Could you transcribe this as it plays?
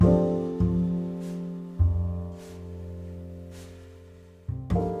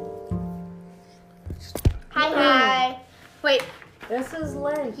Mrs.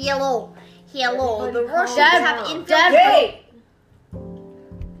 Lynch. Hello. Everybody The calm Russians down. have infiltrated. Hey!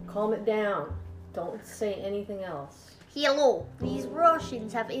 Calm it down. Don't say anything else. Hello. These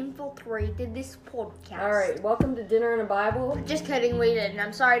Russians have infiltrated this podcast. All right, welcome to Dinner and a Bible. Just kidding, we didn't.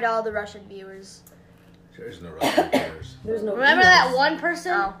 I'm sorry to all the Russian viewers. There's no Russian viewers. There's no Remember viewers. that one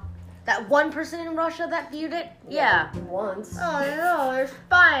person? Oh. That one person in Russia that viewed it? Yeah. Once. Oh no, they're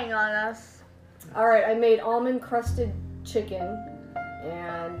spying on us. All right, I made almond crusted chicken,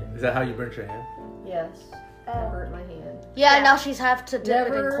 and Is that how you burnt your hand? yes, I hurt my hand. Yeah, Yeah. now she's have to dip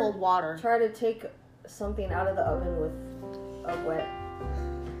it Never in cold water. Try to take something out of the oven with a wet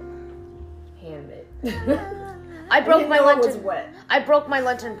hand mitt. I broke my It was Lenten. wet. I broke my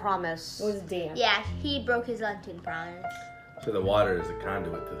Lenten promise. It was damp. Yeah, he broke his Lenten promise. So the water is a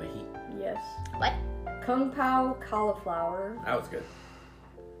conduit to the heat. Yes. What? Kung Pao cauliflower. That was good.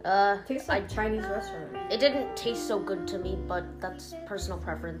 Tastes like Chinese restaurant. It didn't taste so good to me, but that's personal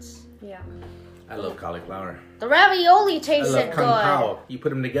preference. Yeah. I love cauliflower. The ravioli I tasted love good. kung pao. You put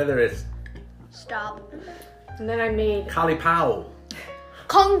them together as Stop. And then I made. cauli pao.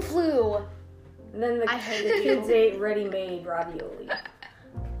 Kung flu. And then the I hate the you. kids ate ready-made ravioli.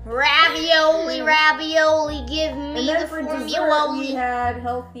 Ravioli, give me And then the for dessert, we formula. had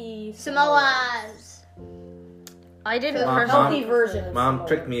healthy Samoas. I didn't Mom, Healthy personally. version of Mom Samoa.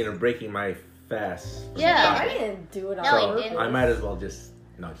 tricked me into breaking my fast. Yeah. I didn't do it on No, he purpose. didn't. I might as well just.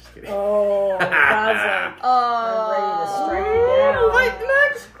 No, just kidding. Oh, God's like, I'm ready to strike you down.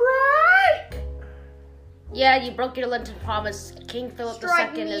 Lightning strike! Yeah, you broke your Lenten promise. King Philip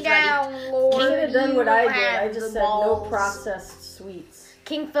Strike II me is ready. down, Lord. You should have done what I did. have I the just said no balls. processed sweets.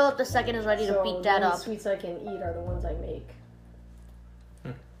 King Philip II is ready to So beat the that only up. sweets I can eat are the ones I make.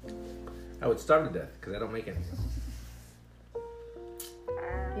 I would starve to death because I don't make anything.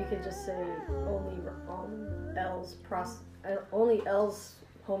 You could just say only L's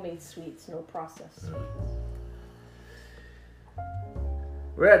homemade sweets, no processed sweets.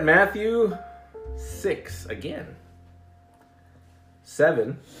 We're at Matthew 6 again.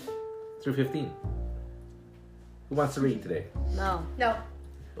 7 through 15. Who wants to read today? No. No,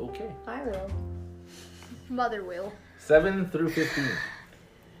 Okay. I will. mother will. 7 through 15.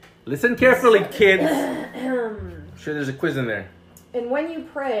 Listen carefully, kids. I'm sure there's a quiz in there. And when you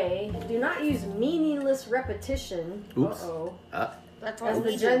pray, do not use meaningless repetition. Oops. Uh-oh. That's As what the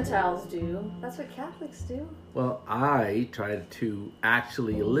we do. Gentiles do. That's what Catholics do. Well, I tried to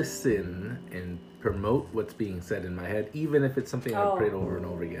actually listen and promote what's being said in my head, even if it's something I've Oh. prayed over and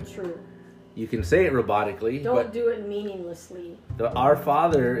over again. True. You can say it robotically, Don't but do it meaninglessly. the Our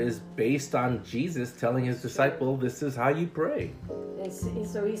Father is based on Jesus telling his disciple, this is how you pray. And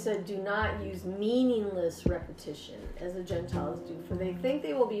so he said, do not use meaningless repetition as the Gentiles do, for they think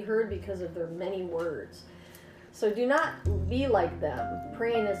they will be heard because of their many words. So do not be like them,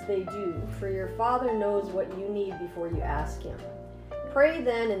 praying as they do, for your Father knows what you need before you ask him. Pray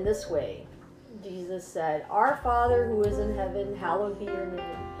then in this way. Jesus said, Our Father who is in heaven, hallowed be your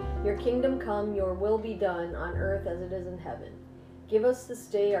name. Your kingdom come, your will be done on earth as it is in heaven. Give us this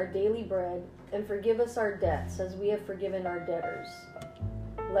day our daily bread, and forgive us our debts as we have forgiven our debtors.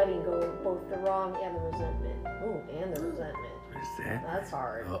 Letting go of both the wrong and the resentment. Oh, and the resentment. What is that? That's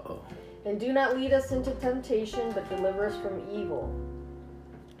hard. Uh-oh. And do not lead us into temptation, but deliver us from evil.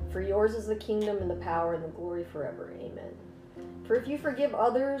 For yours is the kingdom and the power and the glory forever. Amen. For if you forgive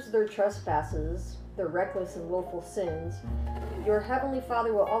others their trespasses, their reckless and willful sins, your heavenly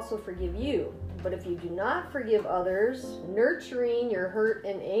Father will also forgive you. But if you do not forgive others, nurturing your hurt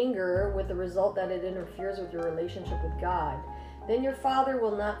and anger with the result that it interferes with your relationship with God, then your Father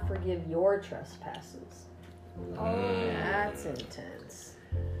will not forgive your trespasses. Oh, that's intense.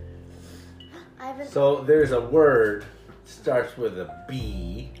 So there's a word, starts with a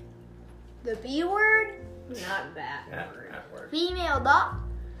B. The B word? Not that That word. word. Female dog?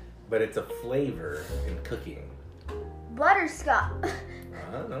 But it's a flavor in cooking. Butterscotch.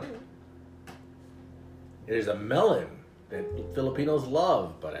 I don't know. There's a melon that Filipinos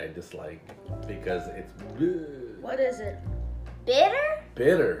love, but I dislike because it's What is it? Bitter?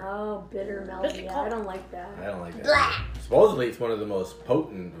 bitter. Oh, bitter melon. Yeah, I don't like that. I don't like that. Blah. Supposedly, it's one of the most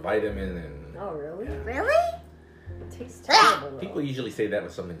potent vitamin and. Oh, really? Yeah. Really? It tastes terrible. Though. People usually say that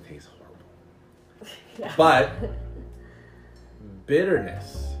when something tastes horrible. Yeah. But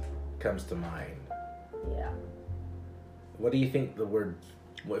bitterness comes to mind. Yeah. What do you think the word?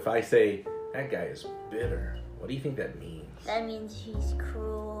 If I say that guy is bitter, what do you think that means? That means he's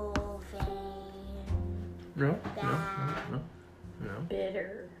cruel, vain. No. Bad. No.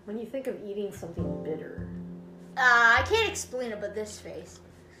 Bitter. When you think of eating something bitter. I can't explain it, but this face.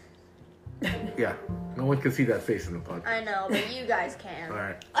 Yeah. No one can see that face in the podcast. I know, but you guys can. All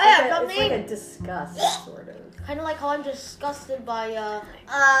right. I have It's something. like a disgust, sort of. Kind of like how I'm disgusted by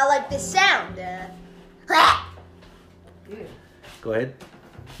Like the sound. Go ahead.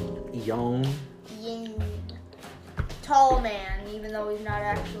 Young. Yin. Tall man, even though he's not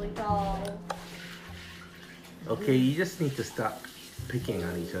actually tall. Okay, you just need to stop picking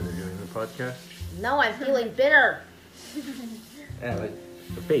on each other during the podcast. now I'm feeling bitter. Yeah, like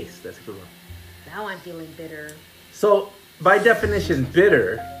the face. That's a good one. Now I'm feeling bitter. So, by definition,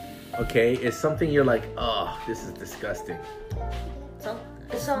 bitter, okay, is something you're like, oh, this is disgusting. So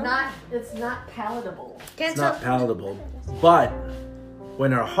It's not palatable. It's not palatable. But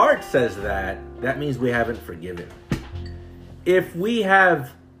when our heart says that, that means we haven't forgiven. If we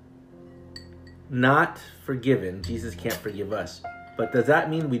have not forgiven, Jesus can't forgive us. But does that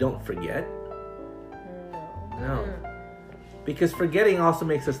mean we don't forget? No. Because forgetting also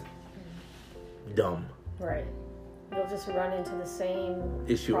makes us dumb. Right. You'll just run into the same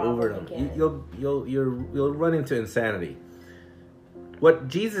Issue problem over them. again. You'll run into insanity. What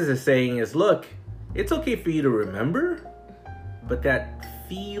Jesus is saying is, look, it's okay for you to remember, but that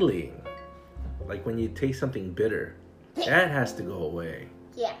feeling, like when you taste something bitter, that has to go away.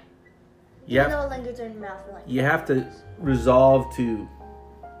 Yeah. You have, No lingers in your mouth for like. you have to resolve to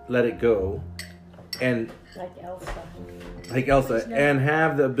let it go, and Like Elsa. and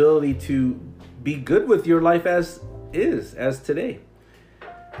have the ability to be good with your life as today.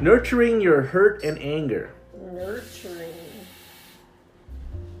 Nurturing your hurt and anger. Nurturing.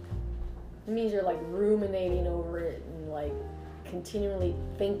 It means you're like ruminating over it and like continually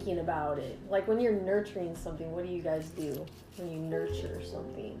thinking about it. Like when you're nurturing something, what do you guys do when you nurture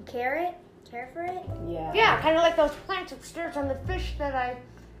something? Care for it? Yeah. Yeah, kind of like those plants upstairs on the fish that I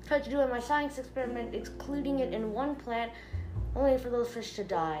tried to do in my science experiment, excluding it in one plant, only for those fish to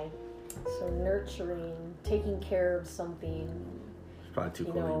die. So nurturing, taking care of something, It's probably too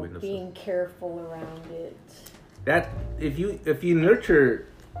you cold. know, window being careful around it. That if you nurture,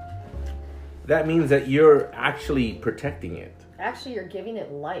 that means that you're actually protecting it. Actually, you're giving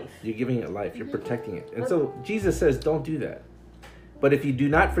it life. You're giving it life. You're protecting it. And so Jesus says, don't do that. But if you do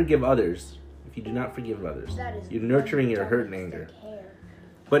not forgive others, That is you're nurturing your hurt and anger. Care.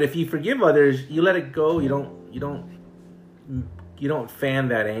 But if you forgive others, you let it go. You don't fan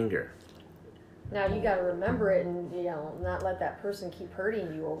that anger. Now you got to remember it and not let that person keep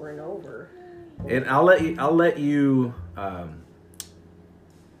hurting you over and over. And I'll let you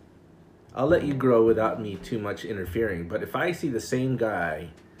grow without me too much interfering. But if I see the same guy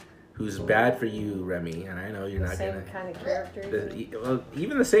who's bad for you, Remy, and I know you're The not same gonna, kind of character.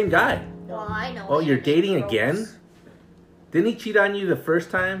 even the same guy. Well, I know. Oh, you're Andy dating Gross. again? Didn't he cheat on you the first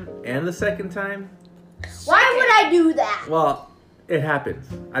time and the second time? Why would I do that? Well, it happens.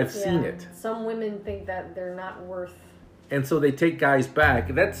 I've seen Yeah. it. Some women think that they're not worth. And so they take guys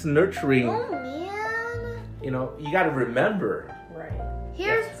back. That's nurturing. Oh man. You got to remember. Right.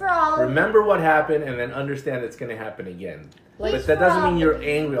 Here's for all. Remember what happened and then understand it's going to happen again. But that doesn't mean you're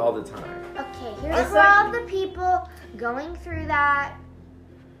angry all the time. Okay, here's for all the people going through that.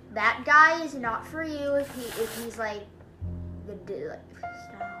 That guy is not for you if he's like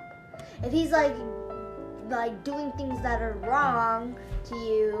stop. If he's like doing things that are wrong to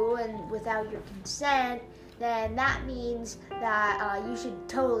you and without your consent, then that means that you should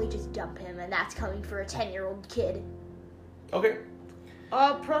totally just dump him, and that's coming for a 10-year-old kid. Okay.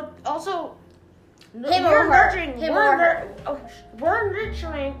 Also, Him we're or her. nurturing. Him or her. We're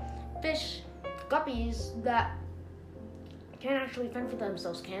nurturing fish guppies that can't actually fend for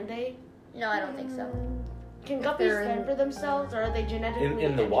themselves, can they? No, I don't think so. Can guppies they're fend for themselves, or are they genetically In the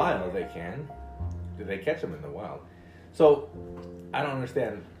engineered? wild, they can. They catch them in the wild. So, I don't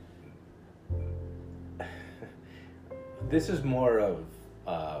understand. This is more of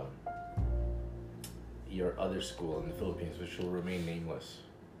your other school in the Philippines, which will remain nameless.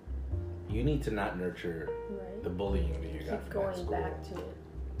 You need to not nurture Right. the bullying that you got Keep from that going school. back to it.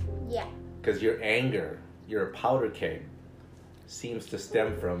 Yeah. Because your anger, your powder keg, seems to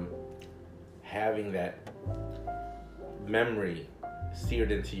stem from having that memory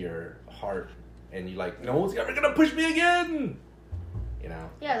seared into your heart, and you're like, no one's ever gonna push me again.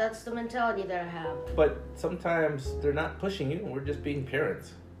 Yeah, that's the mentality that I have. But sometimes they're not pushing you. We're just being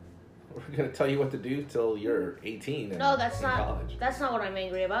parents. We're gonna tell you what to do till you're 18 and No, that's in not. college. That's not what I'm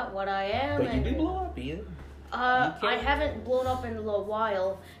angry about. What I am. But you angry- do blow up, Ian. I haven't blown up in a little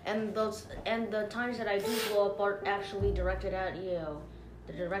while, and the times that I do blow up aren't actually directed at you.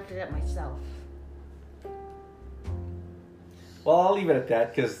 They're directed at myself. Well, I'll leave it at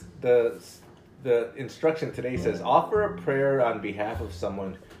that because the instruction today says offer a prayer on behalf of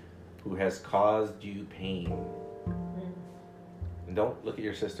someone who has caused you pain. And don't look at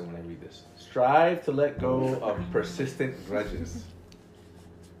your sister when I read this. Strive to let go of persistent grudges.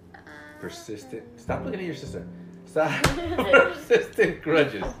 Persistent. Stop looking at your sister. Stop. Persistent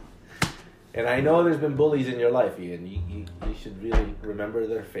grudges. And I know there's been bullies in your life, Ian. You should really remember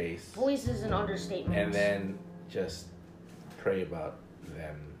their face. Bullies is an understatement. And then just pray about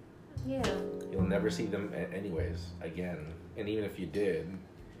them. Yeah. You'll never see them anyways again. And even if you did,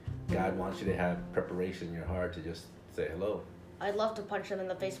 God wants you to have preparation in your heart to just say hello. I'd love to punch them in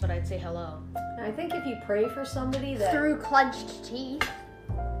the face, but I'd say hello. And I think if you pray for somebody that Through clenched teeth.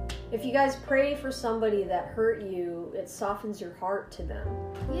 if you guys pray for somebody that hurt you, it softens your heart to them.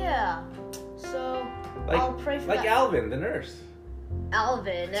 Yeah. So I'll pray for like that. Alvin, the nurse.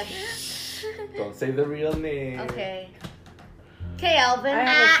 Alvin. Don't say the real name. Okay. Okay, Alvin. I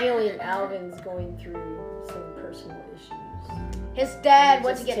have a feeling Alvin's going through some personal issues. His dad He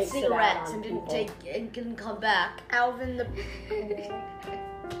went to just get takes it out cigarettes on and people. didn't come back. Alvin the.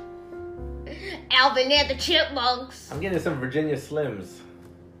 Alvin and the Chipmunks. I'm getting some Virginia Slims.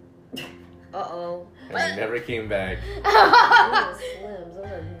 Uh-oh. And they never came back. Ooh, Slims, those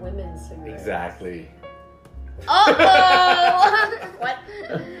are women's cigarettes. Exactly. Uh-oh. What?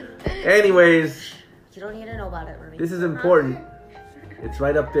 Anyways, You don't need to know about it, Remy. this is important. It's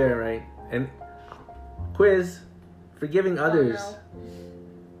right up there, right? And quiz, forgiving others. no.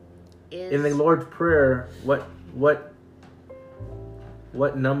 Is In the Lord's Prayer, what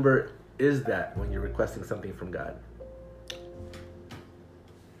number is that when you're requesting something from God?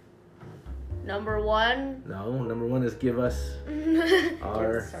 number 1. No, number 1 is give us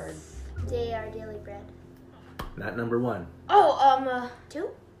our, Sorry. Day our daily bread. not number 1. Oh, 2.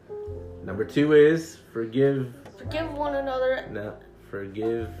 Number 2 is forgive, forgive one another. no,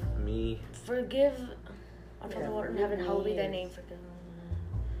 forgive me. Forgive. Our Father who art in heaven, forgive hallowed be me. thy name.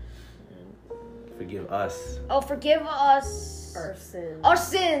 Forgive us. Oh, forgive us Our sins. our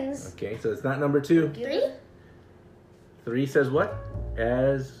sins. Okay, so it's not number 2. 3. 3 says what?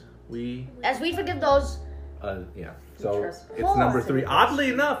 As we, As we forgive those. yeah. So Trust- it's number 3. Oddly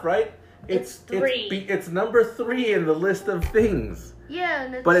enough, right? It's 3. It's number 3 in the list of things. Yeah,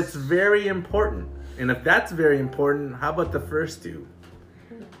 and But it's very important. And if that's very important, how about the first 2?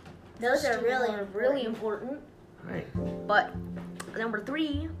 Those are really important. Right. But number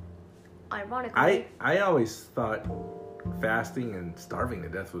 3, ironically, I always thought fasting and starving to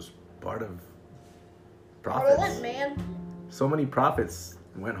death was part of prophets. man. So many prophets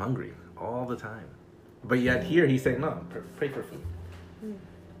went hungry all the time. But yet here he's saying, no, pray for food.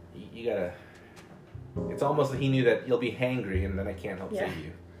 You gotta... It's almost like he knew that you'll be hangry and then I can't help Yeah. save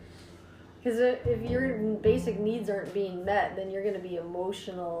you. Because if your basic needs aren't being met, then you're going to be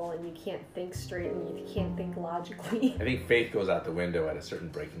emotional and you can't think straight and you can't think logically. I think faith goes out the window at a certain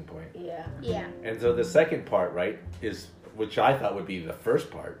breaking point. Yeah. Yeah. And so the second part, right, is, which I thought would be the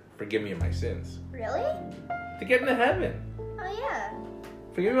first part, forgive me of my sins. Really? To get into heaven. Oh yeah.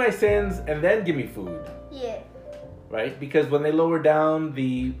 Forgive me my sins and then give me food. Yeah. Right? Because when they lowered down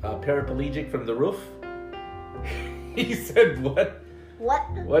the paraplegic from the roof, he said, what? What?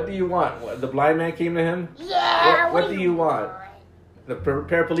 What do you want? The blind man came to him. Yeah. What do you want? The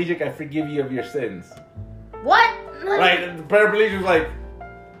paraplegic, I forgive you of your sins. what? Right? And the paraplegic was like,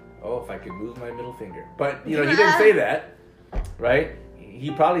 oh, if I could move my middle finger. But, he didn't say that. Right? He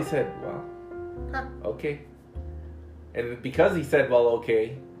probably said, well, okay. And because he said, well,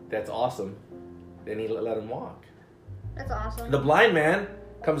 okay, that's awesome, then he let him walk. That's awesome. The blind man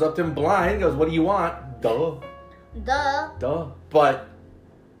comes up to him blind, goes, what do you want? Duh. But,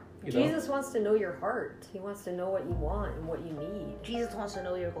 Jesus wants to know your heart. He wants to know what you want and what you need. Jesus wants to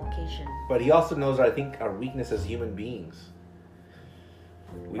know your vocation. but he also knows, I think, our weakness as human beings.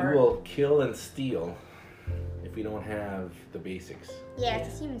 We Heart. will kill and steal if we don't have the basics. Yeah,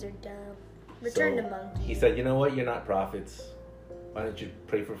 because humans are dumb. Return So, to monkey. He said, you know what? You're not prophets. Why don't you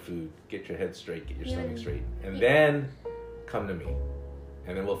pray for food? Get your head straight. Get your Yeah. stomach straight. And then come to me.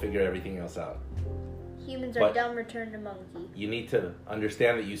 And then we'll figure everything else out. Humans are but- dumb. Return to monkey. You need to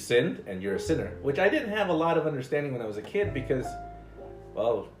understand that you sinned and you're a sinner. Which I didn't have a lot of understanding when I was a kid because,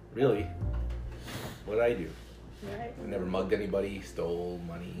 well, really, what did I do? Right? I never mugged anybody, stole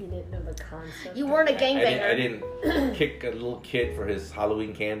money. You didn't know the concept. You weren't a I gangbanger. didn't kick a little kid for his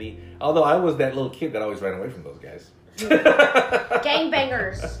Halloween candy. Although I was that little kid that always ran away from those guys.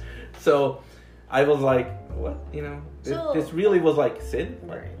 Gangbangers. So I was like, what? So- This really was like sin?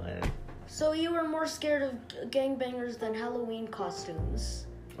 What? So you were more scared of gangbangers than Halloween costumes.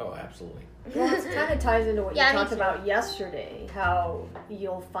 Oh, absolutely. Well, it kind of ties into what Yeah, you me talked too. about yesterday, how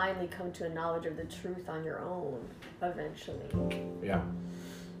you'll finally come to a knowledge of the truth on your own eventually. Yeah.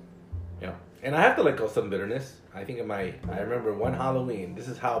 Yeah. And I have to let go of some bitterness. I remember one Halloween. This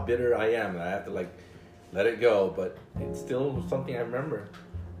is how bitter I am. I have to let it go, but it's still something I remember.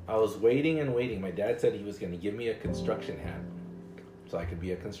 I was waiting and waiting. My dad said he was going to give me a construction hat so I could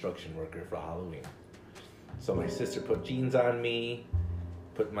be a construction worker for Halloween. So my sister put jeans on me,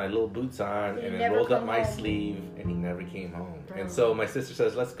 put my little boots on, and then rolled up my sleeve, and he never came home. And so my sister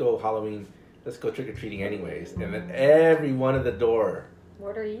says, let's go Halloween, let's go trick-or-treating anyways. And then everyone at the door,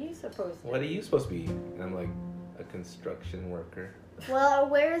 What are you supposed to? what are you supposed to be? And I'm like, a construction worker. Well,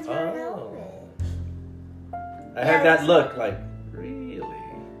 where's your helmet? I had that look like, really?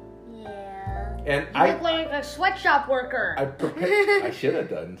 Yeah. And You look like a sweatshop worker. I prepared. I should have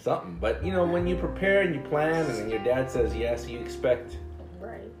done something, but when you prepare and you plan, and then your dad says yes, you expect.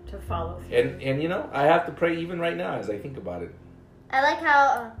 Right, to follow through. And I have to pray even right now as I think about it. I like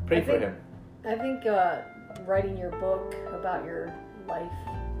how. Pray for him. I think writing your book about your life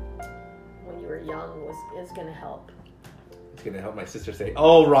when you were young is going to help. It's gonna help my sister say,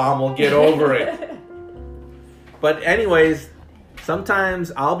 "Oh, Rommel, get over it." But anyways,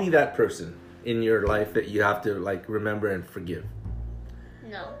 sometimes I'll be that person in your life that you have to remember and forgive.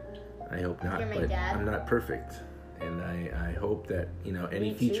 No. I hope not, You're my but dad. I'm not perfect. And I hope that, any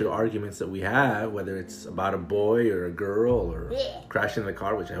Me future too. arguments that we have, whether it's about a boy or a girl or Yeah. crashing the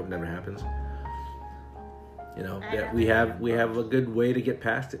car, which I hope never happens, that know. we have a good way to get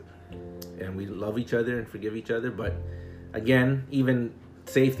past it. And we love each other and forgive each other. But again, even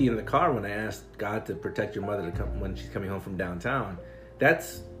safety in the car, when I asked God to protect your mother to come when she's coming home from downtown,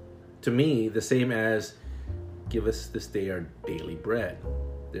 that's, to me, the same as give us this day our daily bread.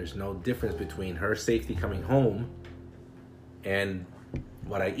 There's no difference between her safety coming home and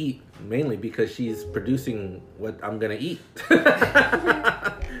what I eat, mainly because she's producing what I'm gonna eat.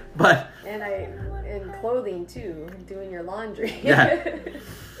 But And clothing too, doing your laundry. Yeah.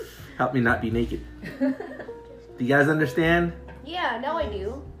 Help me not be naked. Do you guys understand? Yeah, now I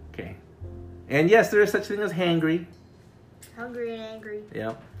do. Okay. And yes, there is such thing as hangry. Hungry and angry.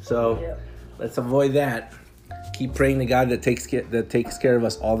 Yeah. So Yep. let's avoid that. Keep praying to God that takes care of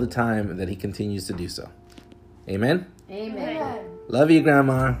us all the time, and that He continues to do so. Amen. Amen. Love you,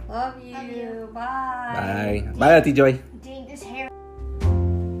 Grandma. Love you. Bye. Bye. Bye, Auntie Joy.